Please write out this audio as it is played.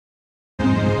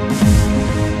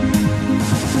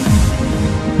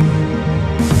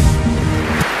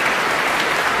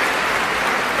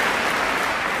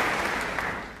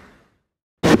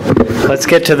let's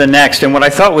get to the next. And what I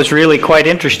thought was really quite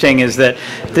interesting is that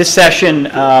this session,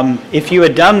 if you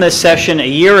had done this session a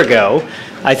year ago,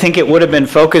 I think it would have been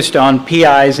focused on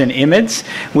PIs and IMiDs,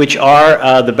 which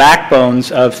are the backbones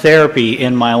of therapy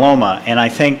in myeloma. And I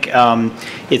think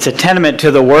it's a tenement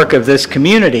to the work of this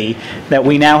community that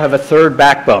we now have a third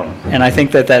backbone. And I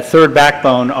think that that third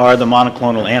backbone are the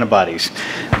monoclonal antibodies.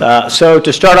 So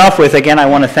to start off with, again, I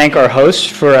want to thank our hosts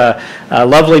for a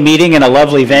lovely meeting in a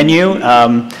lovely venue.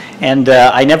 And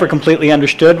I never completely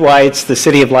understood why it's the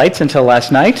City of Lights until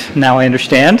last night. Now I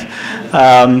understand.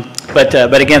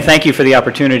 But again, thank you for the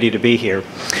opportunity to be here.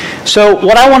 So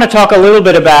what I want to talk a little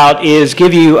bit about is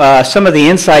give you some of the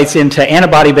insights into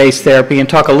antibody-based therapy and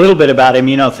talk a little bit about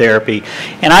immunotherapy.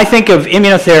 And I think of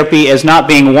immunotherapy as not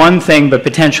being one thing, but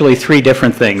potentially three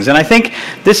different things. And I think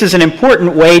this is an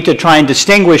important way to try and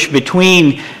distinguish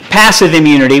between passive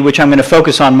immunity, which I'm going to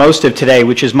focus on most of today,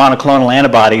 which is monoclonal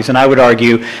antibodies, and I would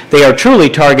argue they are truly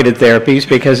targeted therapies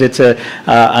because it's an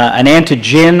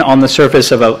antigen on the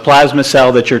surface of a plasma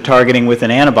cell that you're targeting with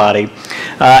an antibody.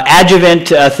 Adjuvant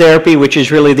therapy, which is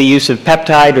really the use of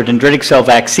peptide or dendritic cell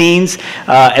vaccines,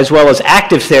 as well as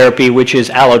active therapy, which is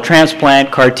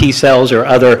allotransplant, CAR T cells, or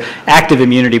other active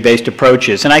immunity-based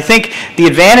approaches. And I think the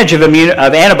advantage of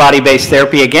antibody-based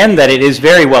therapy, again, that it is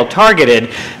very well targeted.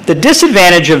 The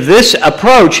disadvantage of this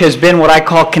approach has been what I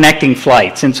call connecting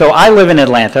flights. And so I live in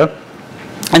Atlanta.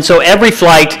 And so every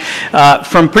flight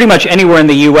from pretty much anywhere in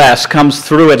the U.S. comes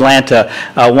through Atlanta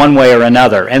one way or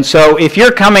another. And so if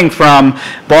you're coming from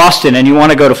Boston and you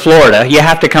want to go to Florida, you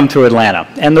have to come through Atlanta.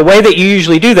 And the way that you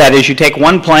usually do that is you take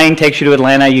one plane, takes you to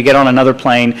Atlanta, you get on another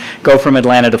plane, go from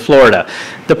Atlanta to Florida.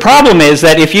 The problem is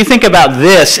that if you think about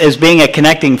this as being a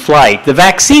connecting flight, the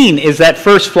vaccine is that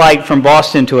first flight from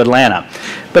Boston to Atlanta.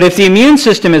 But if the immune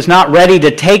system is not ready to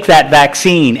take that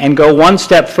vaccine and go one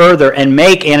step further and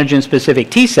make antigen-specific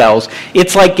T cells,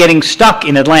 it's like getting stuck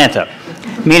in Atlanta,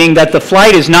 meaning that the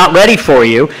flight is not ready for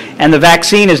you and the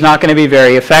vaccine is not going to be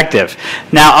very effective.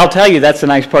 Now, I'll tell you that's the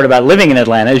nice part about living in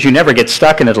Atlanta is you never get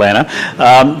stuck in Atlanta.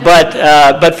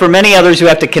 But for many others who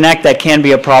have to connect, that can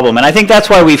be a problem. And I think that's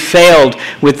why we failed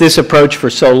with this approach for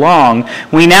so long.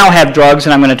 We now have drugs,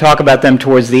 and I'm going to talk about them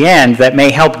towards the end, that may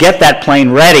help get that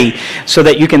plane ready so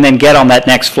that you can then get on that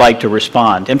next flight to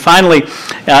respond. And finally,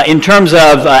 in terms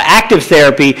of active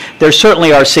therapy, there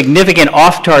certainly are significant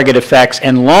off-target effects,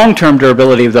 and long-term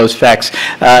durability of those effects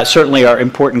certainly are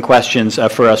important questions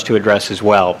for us to address as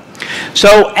well.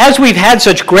 So as we've had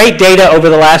such great data over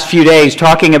the last few days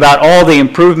talking about all the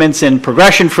improvements in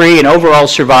progression-free and overall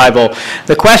survival,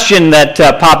 the question that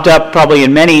popped up probably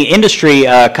in many industry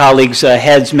colleagues'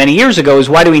 heads many years ago is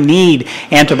why do we need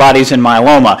antibodies in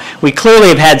myeloma? We clearly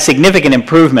have had significant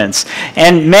improvements,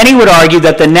 and many would argue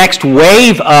that the next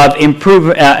wave of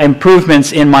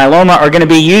improvements in myeloma are going to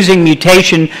be using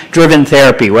mutation-driven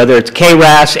therapy, whether it's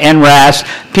KRAS, NRAS,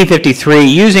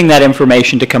 P53, using that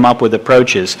information to come up with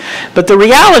approaches. But the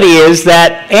reality is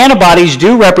that antibodies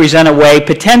do represent a way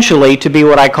potentially to be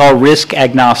what I call risk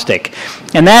agnostic.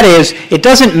 And that is, it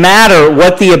doesn't matter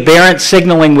what the aberrant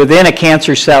signaling within a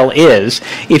cancer cell is.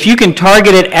 If you can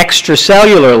target it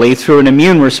extracellularly through an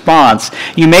immune response,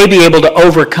 you may be able to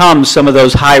overcome some of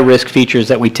those high-risk features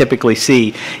that we typically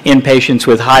see in patients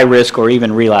with high-risk or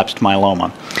even relapsed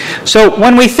myeloma. So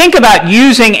when we think about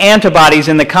using antibodies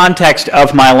in the context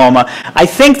of myeloma, I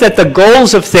think that the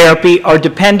goals of therapy are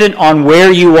dependent on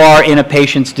where you are in a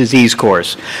patient's disease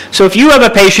course. So if you have a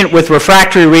patient with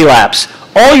refractory relapse,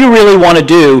 all you really want to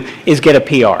do is get a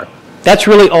PR. That's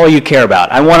really all you care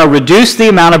about. I want to reduce the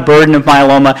amount of burden of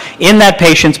myeloma in that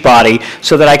patient's body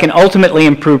so that I can ultimately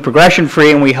improve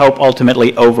progression-free and we hope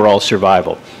ultimately overall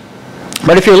survival.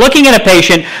 But if you're looking at a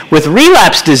patient with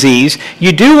relapse disease,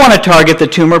 you do want to target the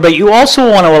tumor, but you also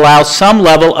want to allow some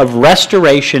level of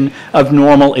restoration of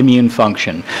normal immune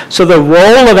function. So the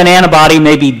role of an antibody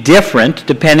may be different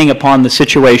depending upon the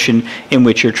situation in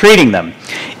which you're treating them.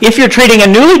 If you're treating a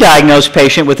newly diagnosed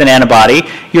patient with an antibody,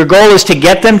 your goal is to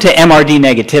get them to MRD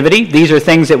negativity. These are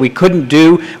things that we couldn't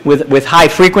do with high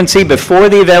frequency before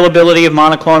the availability of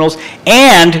monoclonals,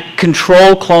 and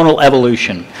control clonal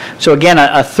evolution. So again,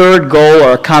 a third goal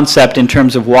or a concept in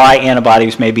terms of why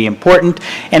antibodies may be important.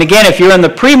 And again, if you're in the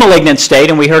pre-malignant state,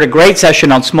 and we heard a great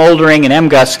session on smoldering and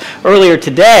MGUS earlier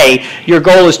today, your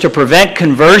goal is to prevent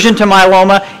conversion to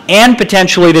myeloma and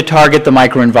potentially to target the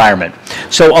microenvironment.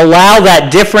 So allow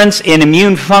that difference in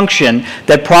immune function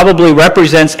that probably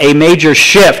represents a major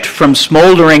shift from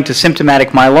smoldering to symptomatic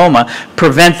myeloma,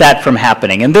 prevent that from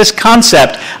happening. And this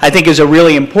concept, I think, is a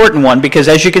really important one because,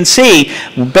 as you can see,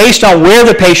 based on where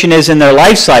the patient is in their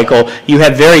life cycle, you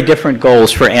have very different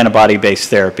goals for antibody-based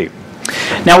therapy.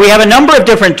 Now, we have a number of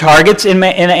different targets in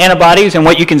antibodies, and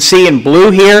what you can see in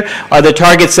blue here are the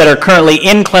targets that are currently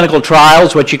in clinical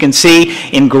trials. What you can see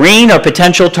in green are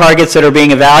potential targets that are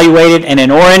being evaluated, and in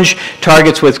orange,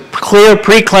 targets with clear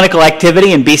preclinical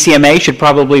activity, and BCMA should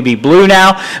probably be blue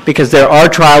now because there are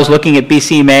trials looking at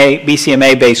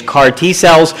BCMA-based CAR T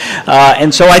cells.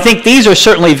 And so I think these are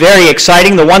certainly very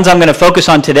exciting. The ones I'm going to focus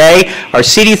on today are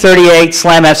CD38,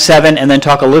 SLAMF7, and then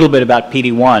talk a little bit about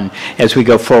PD-1 as we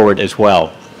go forward as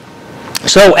well.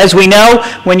 So as we know,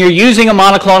 when you're using a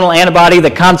monoclonal antibody,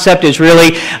 the concept is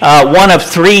really one of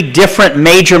three different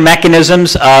major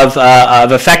mechanisms of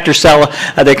effector cell.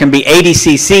 There can be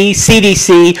ADCC,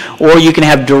 CDC, or you can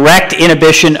have direct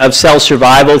inhibition of cell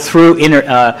survival through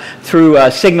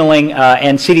signaling,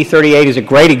 and CD38 is a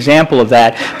great example of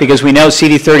that because we know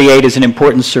CD38 is an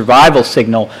important survival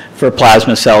signal for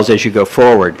plasma cells as you go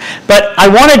forward. But I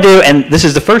want to do, and this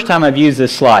is the first time I've used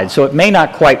this slide, so it may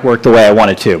not quite work the way I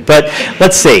wanted to, but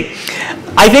let's see.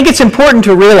 I think it's important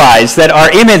to realize that our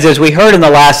IMiDs, as we heard in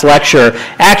the last lecture,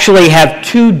 actually have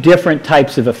two different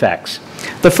types of effects.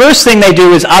 The first thing they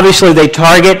do is obviously they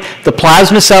target the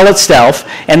plasma cell itself,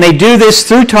 and they do this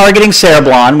through targeting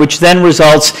cereblon, which then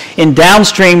results in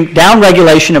downstream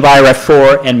downregulation of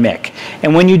IRF4 and MYC.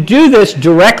 And when you do this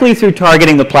directly through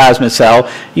targeting the plasma cell,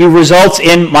 you result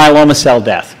in myeloma cell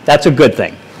death. That's a good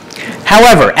thing.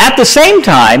 However, at the same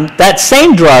time, that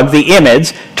same drug, the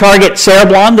IMiDs, target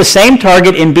cereblon, the same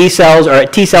target in B cells or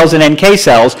T cells and NK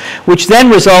cells, which then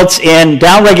results in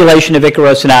downregulation of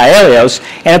Ikaros and ialeos,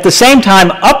 and at the same time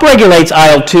upregulates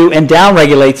IL-2 and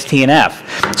downregulates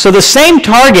TNF. So the same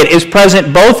target is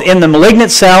present both in the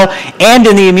malignant cell and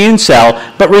in the immune cell,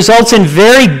 but results in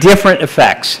very different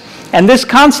effects. And this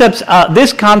concept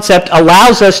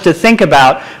allows us to think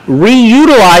about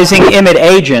reutilizing IMiD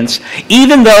agents.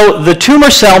 Even though the tumor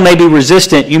cell may be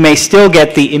resistant, you may still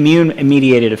get the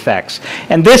immune-mediated effects.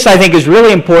 And this, I think, is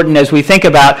really important as we think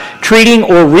about treating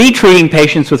or retreating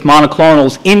patients with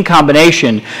monoclonals in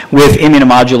combination with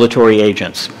immunomodulatory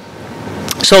agents.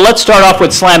 So let's start off with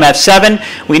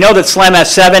SLAMF7. We know that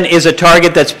SLAMF7 is a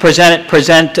target that's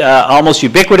present almost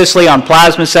ubiquitously on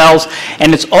plasma cells,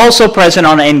 and it's also present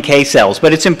on NK cells.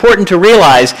 But it's important to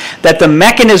realize that the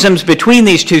mechanisms between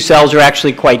these two cells are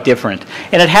actually quite different,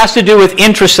 and it has to do with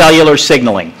intracellular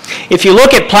signaling. If you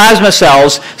look at plasma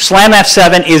cells,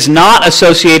 SLAMF7 is not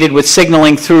associated with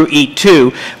signaling through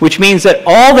EAT2, which means that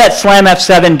all that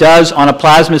SLAMF7 does on a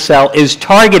plasma cell is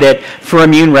target it for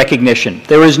immune recognition.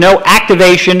 There is no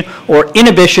activation or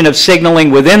inhibition of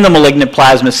signaling within the malignant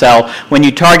plasma cell when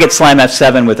you target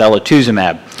SLAMF7 with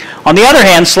elotuzumab. On the other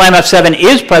hand, SLAMF7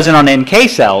 is present on NK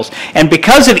cells, and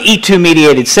because of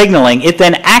EAT2-mediated signaling, it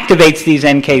then activates these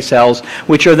NK cells,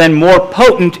 which are then more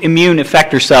potent immune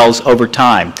effector cells over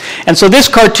time. And so this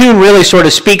cartoon really sort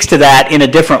of speaks to that in a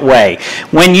different way.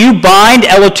 When you bind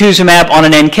elotuzumab on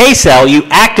an NK cell, you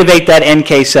activate that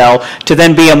NK cell to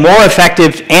then be a more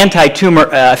effective anti-tumor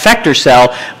effector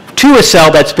cell to a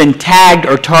cell that's been tagged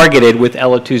or targeted with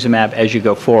elotuzumab as you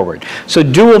go forward. So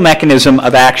dual mechanism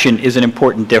of action is an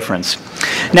important difference.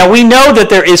 Now we know that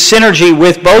there is synergy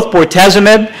with both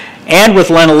bortezomib and with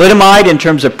lenalidomide in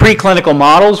terms of preclinical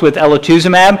models with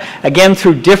elotuzumab, again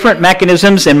through different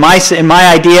mechanisms. In my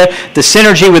idea, the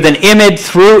synergy with an IMiD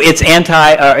through its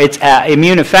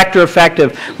immune effector effect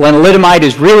of lenalidomide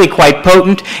is really quite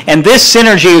potent, and this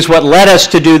synergy is what led us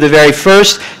to do the very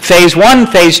first phase 1,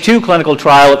 phase 2 clinical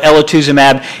trial of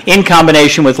elotuzumab in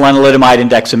combination with lenalidomide and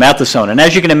dexamethasone. And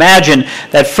as you can imagine,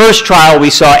 that first trial we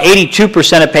saw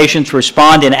 82% of patients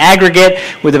respond in aggregate,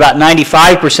 with about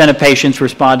 95% of patients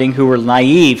responding who were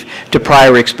naive to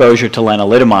prior exposure to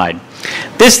lenalidomide.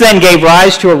 This then gave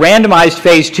rise to a randomized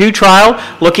phase 2 trial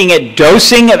looking at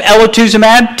dosing of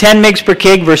elotuzumab, 10 mg per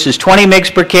kg versus 20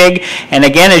 mg per kg. And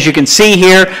again, as you can see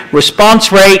here,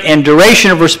 response rate and duration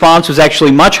of response was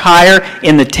actually much higher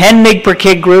in the 10 mg per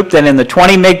kg group than in the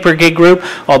 20 mg per kg group,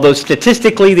 although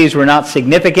statistically these were not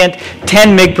significant.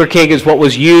 10 mg per kg is what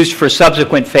was used for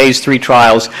subsequent phase 3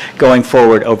 trials going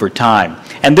forward over time.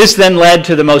 And this then led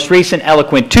to the most recent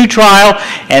ELOQUENT-2 trial,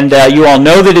 and you all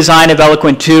know the design of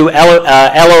ELOQUENT-2,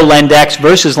 Elo-Lendex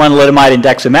versus lenalidomide and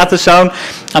dexamethasone.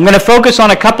 I'm going to focus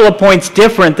on a couple of points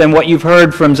different than what you've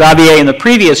heard from Xavier in the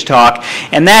previous talk,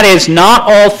 and that is not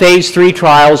all phase 3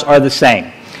 trials are the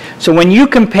same. So when you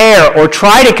compare or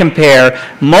try to compare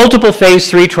multiple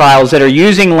phase 3 trials that are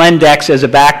using Lendex as a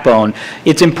backbone,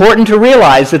 it's important to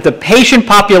realize that the patient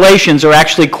populations are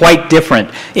actually quite different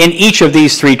in each of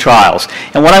these 3 trials.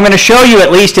 And what I'm going to show you,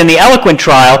 at least in the ELOQUENT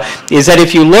trial, is that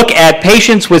if you look at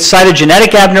patients with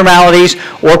cytogenetic abnormalities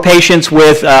or patients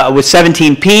with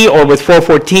 17p or with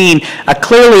 414, a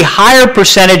clearly higher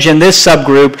percentage in this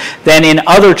subgroup than in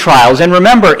other trials. And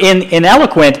remember, in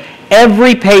ELOQUENT,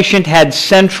 every patient had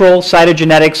central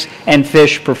cytogenetics and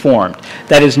FISH performed.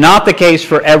 That is not the case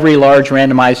for every large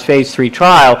randomized phase 3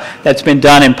 trial that's been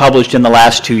done and published in the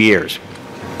last 2 years.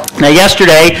 Now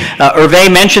yesterday,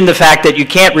 Hervé mentioned the fact that you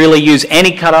can't really use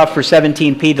any cutoff for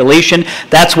 17p deletion.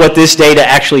 That's what this data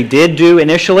actually did do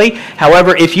initially.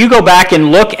 However, if you go back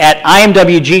and look at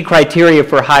IMWG criteria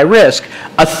for high risk,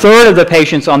 a third of the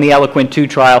patients on the ELOQUENT 2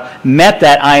 trial met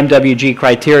that IMWG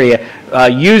criteria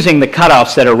using the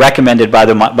cutoffs that are recommended by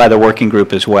the working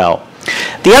group as well.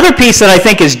 The other piece that I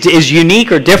think is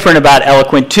unique or different about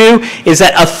ELOQUENT 2 is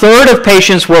that a third of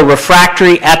patients were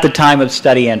refractory at the time of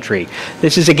study entry.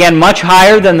 This is again much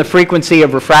higher than the frequency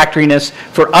of refractoriness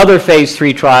for other phase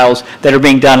 3 trials that are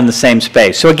being done in the same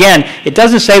space. So again, it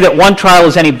doesn't say that one trial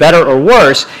is any better or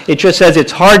worse, it just says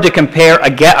it's hard to compare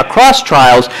across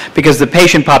trials because the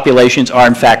patient populations are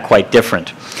in fact quite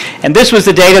different. And this was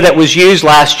the data that was used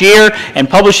last year and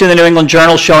published in the New England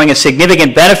Journal showing a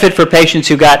significant benefit for patients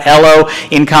who got ELO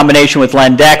in combination with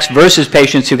Lendex versus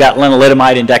patients who got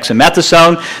lenalidomide and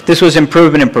dexamethasone. This was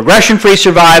improvement in progression-free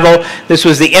survival. This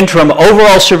was the interim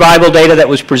overall survival data that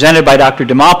was presented by Dr.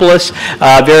 Dimopoulos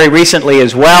very recently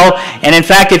as well. And in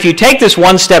fact, if you take this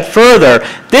one step further,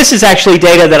 this is actually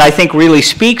data that I think really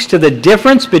speaks to the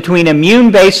difference between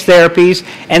immune-based therapies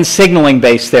and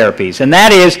signaling-based therapies, and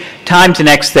that is time to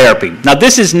next therapy. Now,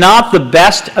 this is not the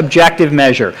best objective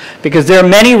measure because there are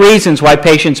many reasons why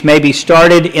patients may be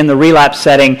started in the relapse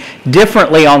setting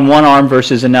differently on one arm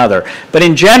versus another. But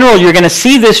in general, you're going to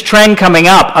see this trend coming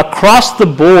up across the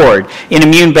board in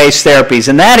immune-based therapies,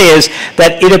 and that is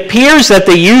that it appears that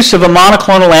the use of a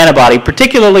monoclonal antibody,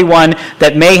 particularly one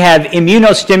that may have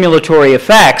immunostimulatory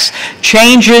effects,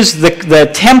 changes the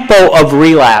tempo of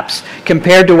relapse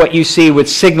compared to what you see with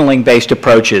signaling-based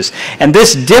approaches. And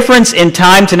this difference in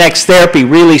time to next therapy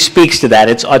really speaks to that.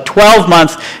 It's a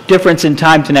 12-month difference in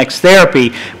time to next therapy,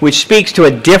 which speaks to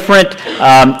a different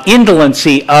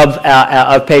indolency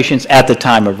of patients at the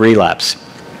time of relapse.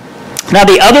 Now,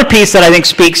 the other piece that I think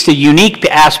speaks to unique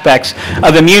aspects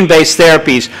of immune-based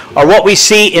therapies are what we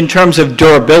see in terms of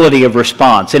durability of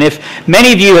response. And if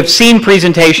many of you have seen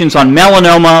presentations on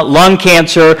melanoma, lung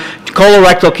cancer,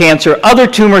 colorectal cancer, other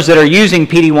tumors that are using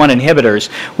PD-1 inhibitors,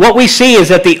 what we see is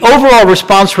that the overall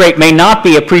response rate may not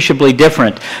be appreciably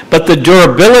different, but the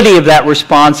durability of that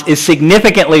response is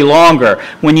significantly longer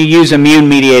when you use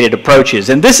immune-mediated approaches.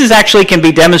 And this actually can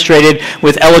be demonstrated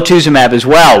with elotuzumab as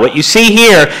well. What you see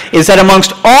here is that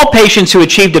amongst all patients who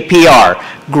achieved a PR,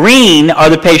 green are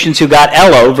the patients who got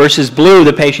ELO versus blue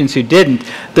the patients who didn't.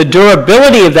 The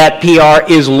durability of that PR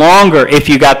is longer if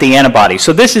you got the antibody.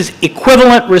 So this is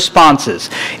equivalent responses.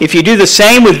 If you do the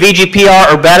same with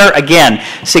VGPR or better, again,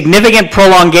 significant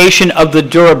prolongation of the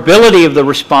durability of the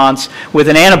response with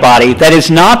an antibody that has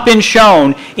not been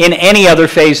shown in any other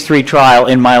phase 3 trial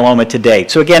in myeloma to date.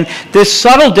 So again, this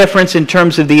subtle difference in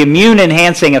terms of the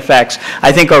immune-enhancing effects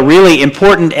I think are really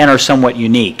important and are somewhat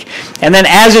unique. And then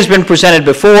as has been presented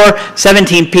before,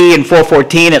 17p and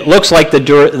 414, it looks like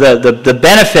the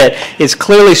benefit is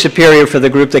clearly superior for the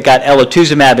group that got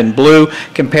elotuzumab in blue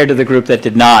compared to the group that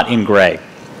did not in gray.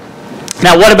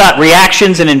 Now, what about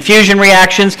reactions and infusion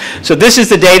reactions? So this is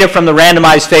the data from the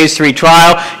randomized phase 3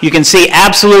 trial. You can see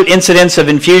absolute incidence of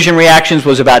infusion reactions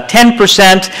was about 10%.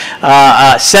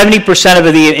 70%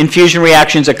 of the infusion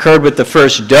reactions occurred with the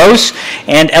first dose,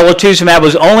 and elotuzumab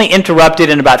was only interrupted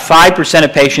in about 5%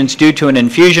 of patients due to an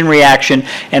infusion reaction,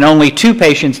 and only 2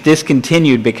 patients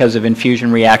discontinued because of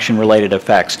infusion reaction-related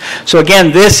effects. So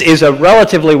again, this is a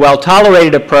relatively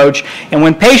well-tolerated approach, and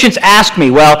when patients ask me,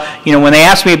 well, you know, when they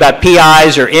ask me about PI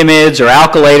or IMiDs or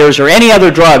alkylators or any other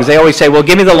drugs, they always say, well,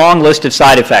 give me the long list of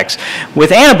side effects.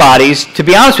 With antibodies, to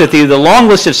be honest with you, the long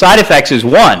list of side effects is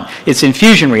one. It's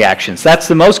infusion reactions. That's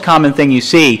the most common thing you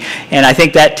see, and I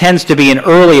think that tends to be an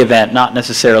early event, not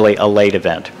necessarily a late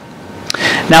event.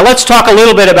 Now let's talk a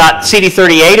little bit about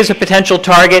CD38 as a potential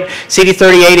target.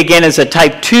 CD38 again is a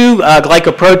type 2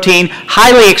 glycoprotein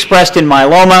highly expressed in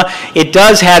myeloma. It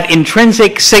does have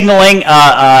intrinsic signaling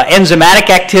enzymatic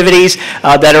activities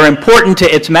that are important to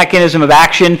its mechanism of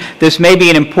action. This may be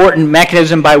an important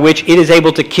mechanism by which it is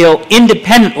able to kill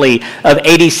independently of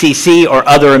ADCC or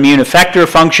other immune effector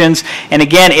functions. And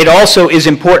again, it also is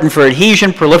important for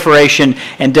adhesion, proliferation,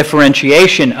 and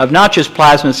differentiation of not just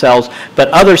plasma cells, but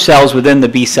other cells within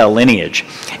the B-cell lineage.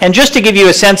 And just to give you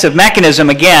a sense of mechanism,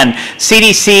 again,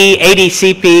 CDC,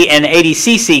 ADCP, and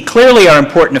ADCC clearly are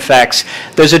important effects.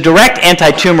 There's a direct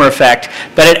anti-tumor effect,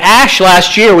 but at ASH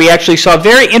last year, we actually saw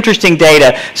very interesting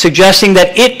data suggesting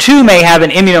that it too may have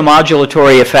an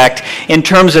immunomodulatory effect in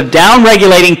terms of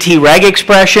downregulating Treg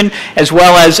expression, as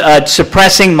well as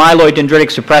suppressing myeloid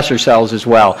dendritic suppressor cells as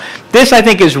well. This, I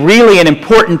think, is really an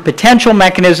important potential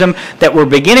mechanism that we're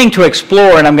beginning to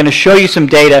explore, and I'm going to show you some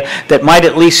data that might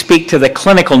at least speak to the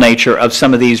clinical nature of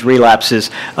some of these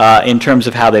relapses in terms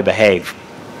of how they behave.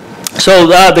 So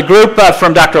the group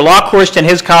from Dr. Lockhorst and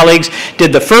his colleagues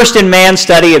did the first-in-man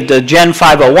study of the Gen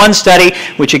 501 study,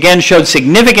 which again showed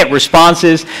significant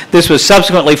responses. This was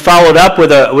subsequently followed up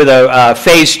with a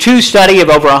phase 2 study of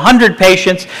over 100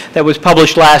 patients that was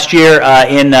published last year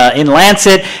in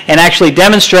Lancet, and actually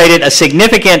demonstrated a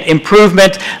significant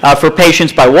improvement for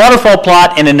patients by waterfall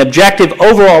plot and an objective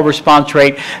overall response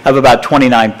rate of about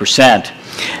 29%.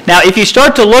 Now, if you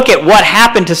start to look at what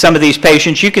happened to some of these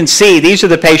patients, you can see these are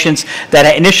the patients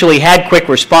that initially had quick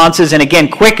responses, and again,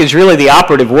 quick is really the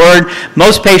operative word.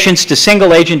 Most patients to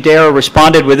single-agent DARA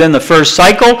responded within the first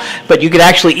cycle, but you could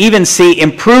actually even see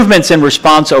improvements in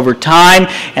response over time,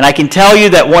 and I can tell you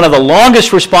that one of the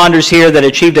longest responders here that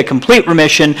achieved a complete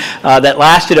remission that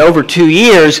lasted over 2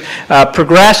 years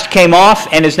progressed, came off,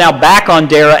 and is now back on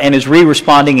DARA and is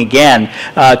re-responding again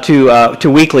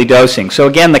to weekly dosing. So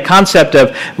again, the concept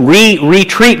of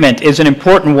retreatment is an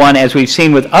important one, as we've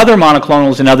seen with other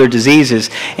monoclonals and other diseases,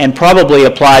 and probably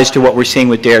applies to what we're seeing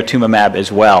with daratumumab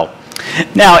as well.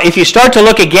 Now, if you start to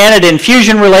look again at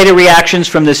infusion-related reactions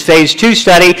from this phase 2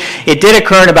 study, it did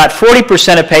occur in about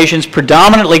 40% of patients,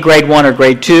 predominantly grade 1 or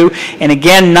grade 2, and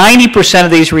again, 90%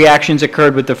 of these reactions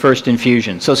occurred with the first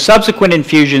infusion. So subsequent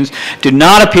infusions do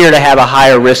not appear to have a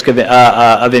higher risk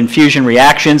of infusion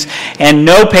reactions, and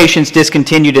no patients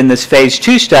discontinued in this phase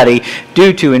 2 study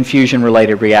due to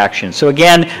infusion-related reactions. So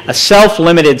again, a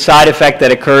self-limited side effect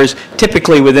that occurs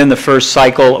typically within the first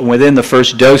cycle, within the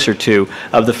first dose or two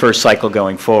of the first cycle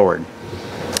going forward.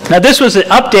 Now, this was an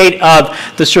update of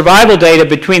the survival data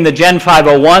between the Gen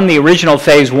 501, the original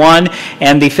phase 1,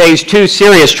 and the phase 2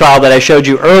 Sirius trial that I showed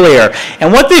you earlier.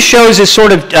 And what this shows is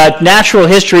sort of natural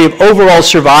history of overall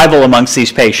survival amongst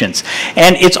these patients.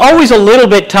 And it's always a little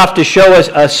bit tough to show us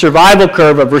a survival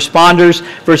curve of responders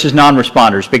versus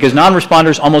non-responders, because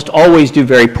non-responders almost always do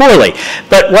very poorly.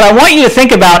 But what I want you to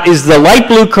think about is the light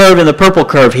blue curve and the purple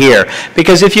curve here.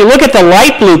 Because if you look at the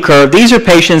light blue curve, these are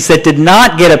patients that did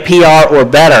not get a PR or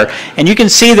better. And you can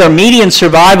see their median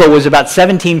survival was about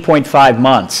 17.5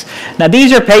 months. Now,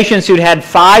 these are patients who'd had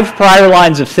 5 prior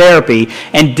lines of therapy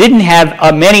and didn't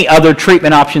have many other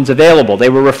treatment options available. They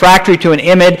were refractory to an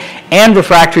IMiD and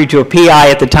refractory to a PI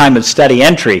at the time of study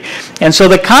entry. And so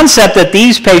the concept that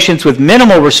these patients with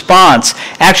minimal response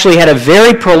actually had a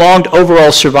very prolonged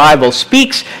overall survival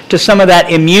speaks to some of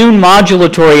that immune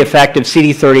modulatory effect of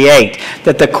CD38,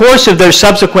 that the course of their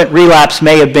subsequent relapse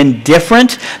may have been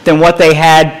different than what they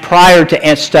had prior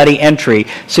to study entry,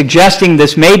 suggesting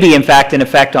this may be, in fact, an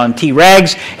effect on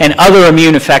Tregs and other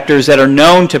immune effectors that are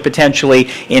known to potentially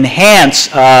enhance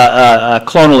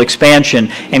clonal expansion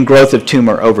and growth of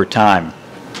tumor over time.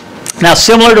 Now,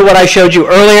 similar to what I showed you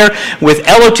earlier, with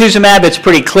elotuzumab, it's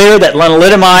pretty clear that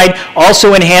lenalidomide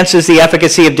also enhances the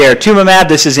efficacy of daratumumab.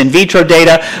 This is in vitro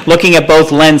data looking at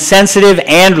both len-sensitive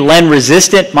and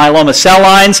len-resistant myeloma cell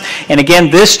lines. And again,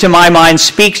 this, to my mind,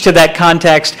 speaks to that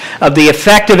context of the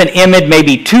effect of an IMiD may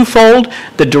be twofold: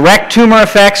 the direct tumor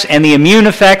effects and the immune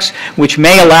effects, which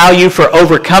may allow you for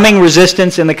overcoming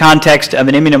resistance in the context of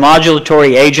an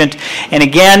immunomodulatory agent. And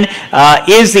again,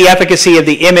 is the efficacy of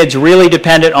the IMiDs really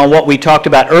dependent on what we talked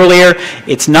about earlier?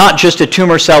 It's not just a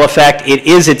tumor cell effect, it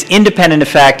is its independent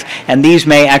effect, and these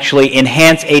may actually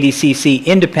enhance ADCC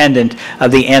independent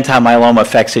of the anti-myeloma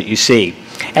effects that you see.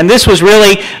 And this was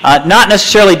really not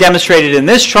necessarily demonstrated in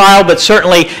this trial, but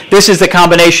certainly this is the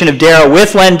combination of DARA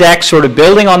with Lendex, sort of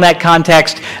building on that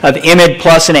context of IMiD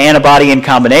plus an antibody in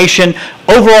combination.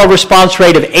 Overall response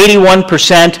rate of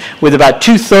 81%, with about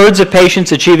 2/3 of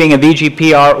patients achieving a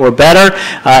VGPR or better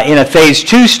in a phase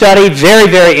 2 study. Very,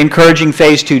 very encouraging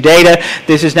phase 2 data.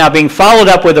 This is now being followed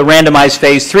up with a randomized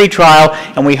phase 3 trial,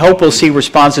 and we hope we'll see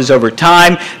responses over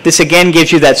time. This again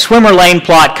gives you that swimmer lane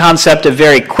plot concept of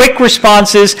very quick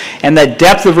responses, and that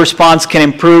depth of response can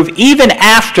improve even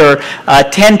after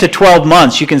 10 to 12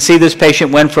 months. You can see this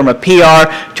patient went from a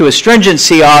PR to a stringent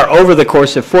CR over the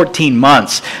course of 14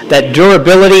 months. That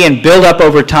durability and build up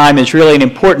over time is really an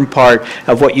important part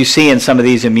of what you see in some of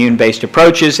these immune-based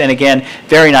approaches, and again,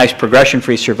 very nice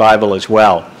progression-free survival as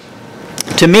well.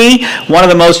 To me, one of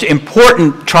the most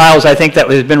important trials I think that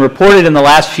has been reported in the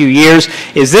last few years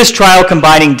is this trial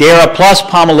combining DARA plus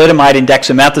pomalidomide and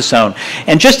dexamethasone.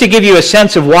 And just to give you a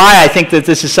sense of why I think that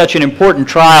this is such an important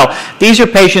trial, these are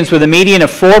patients with a median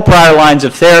of 4 prior lines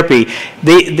of therapy.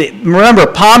 Remember,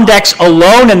 PomDex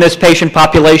alone in this patient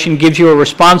population gives you a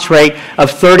response rate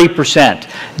of 30%.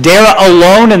 DARA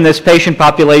alone in this patient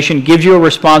population gives you a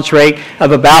response rate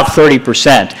of about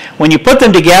 30%. When you put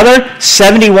them together,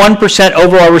 71%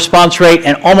 overall response rate,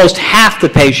 and almost half the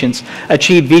patients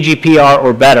achieve VGPR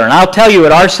or better. And I'll tell you,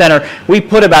 at our center, we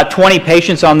put about 20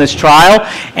 patients on this trial,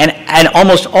 and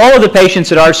almost all of the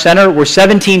patients at our center were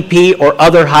 17P or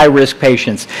other high-risk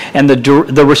patients. And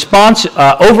the response,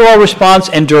 overall response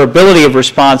and durability of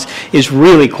response is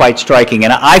really quite striking.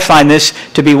 And I find this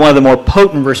to be one of the more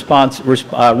potent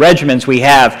regimens we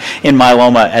have in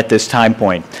myeloma at this time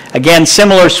point. Again,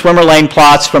 similar swimmer lane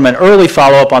plots from an early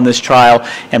follow-up on this trial,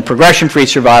 and progression-free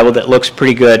survival that looks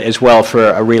pretty good as well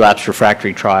for a relapse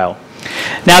refractory trial.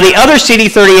 Now, the other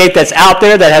CD38 that's out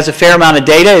there that has a fair amount of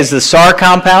data is the SAR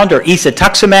compound, or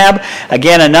isatuximab.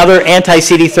 Again, another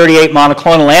anti-CD38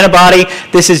 monoclonal antibody.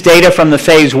 This is data from the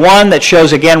phase 1 that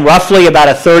shows, again, roughly about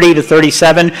a 30 to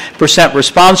 37%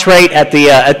 response rate at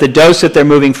the dose that they're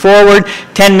moving forward,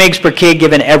 10 mg per kg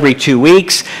given every 2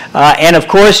 weeks. And of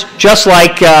course, just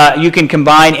like you can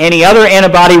combine any other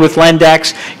antibody with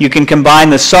Lendex, you can combine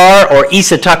the SAR or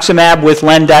isatuximab with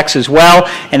Lendex as well.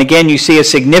 And again, you see a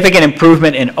significant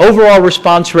improvement in overall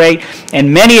response rate,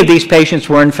 and many of these patients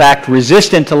were in fact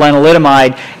resistant to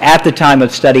lenalidomide at the time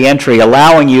of study entry,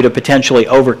 allowing you to potentially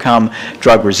overcome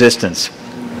drug resistance.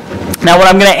 Now, what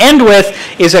I'm going to end with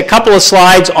is a couple of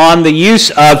slides on the use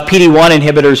of PD-1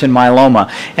 inhibitors in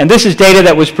myeloma. And this is data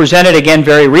that was presented again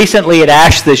very recently at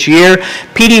ASH this year.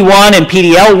 PD-1 and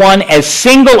PD-L1 as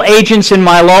single agents in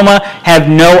myeloma have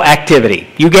no activity.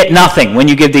 You get nothing when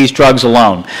you give these drugs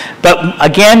alone. But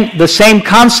again, the same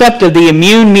concept of the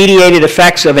immune-mediated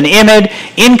effects of an IMiD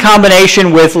in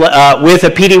combination with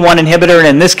a PD-1 inhibitor, and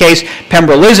in this case,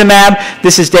 pembrolizumab.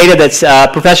 This is data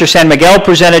that Professor San Miguel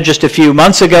presented just a few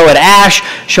months ago at ASH,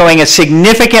 showing a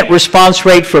significant response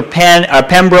rate for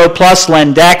Pembro plus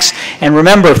Lendex. And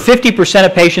remember, 50%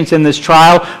 of patients in this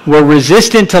trial were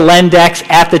resistant to Lendex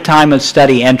at the time of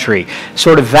study entry,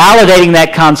 sort of validating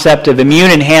that concept of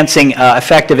immune-enhancing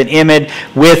effect of an IMiD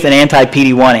with an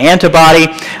anti-PD-1 antibody.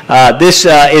 This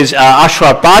is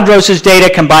Ashraf Badros's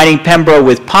data combining Pembro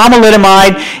with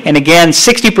pomalidomide, and again,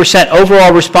 60%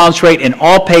 overall response rate in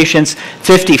all patients,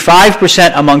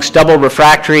 55% amongst double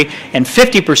refractory, and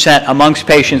 50% amongst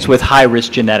patients with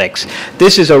high-risk genetics.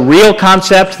 This is a real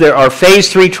concept. There are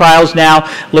phase 3 trials now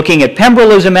looking at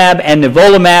pembrolizumab and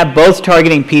nivolumab, both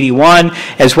targeting PD-1,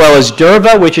 as well as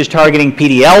Durva, which is targeting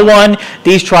PD-L1.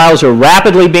 These trials are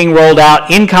rapidly being rolled out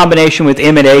in combination with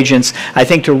IMiD agents, I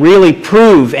think, to really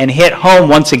prove and hit home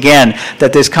once again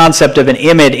that this concept of an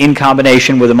IMiD in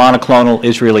combination with a monoclonal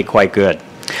is really quite good.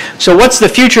 So what's the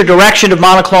future direction of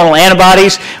monoclonal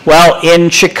antibodies? Well, in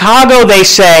Chicago, they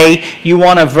say you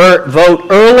want to vote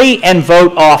early and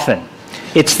vote often.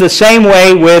 It's the same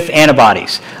way with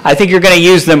antibodies. I think you're going to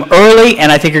use them early,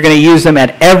 and I think you're going to use them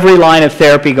at every line of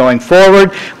therapy going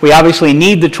forward. We obviously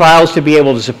need the trials to be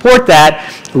able to support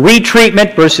that.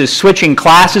 Retreatment versus switching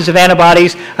classes of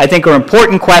antibodies, I think, are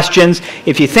important questions.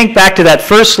 If you think back to that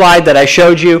first slide that I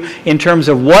showed you in terms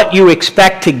of what you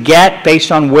expect to get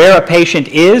based on where a patient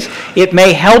is, it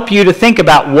may help you to think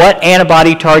about what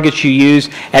antibody targets you use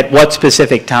at what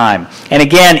specific time. And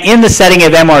again, in the setting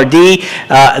of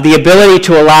MRD, the ability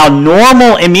to allow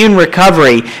normal immune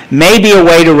recovery may be a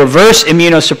way to reverse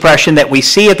immunosuppression that we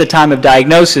see at the time of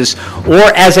diagnosis,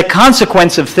 or as a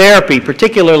consequence of therapy,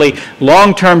 particularly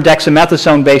long-term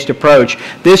dexamethasone-based approach.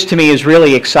 This, to me, is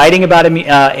really exciting about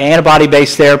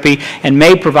antibody-based therapy and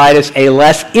may provide us a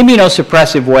less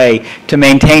immunosuppressive way to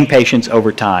maintain patients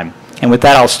over time. And with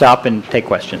that, I'll stop and take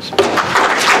questions.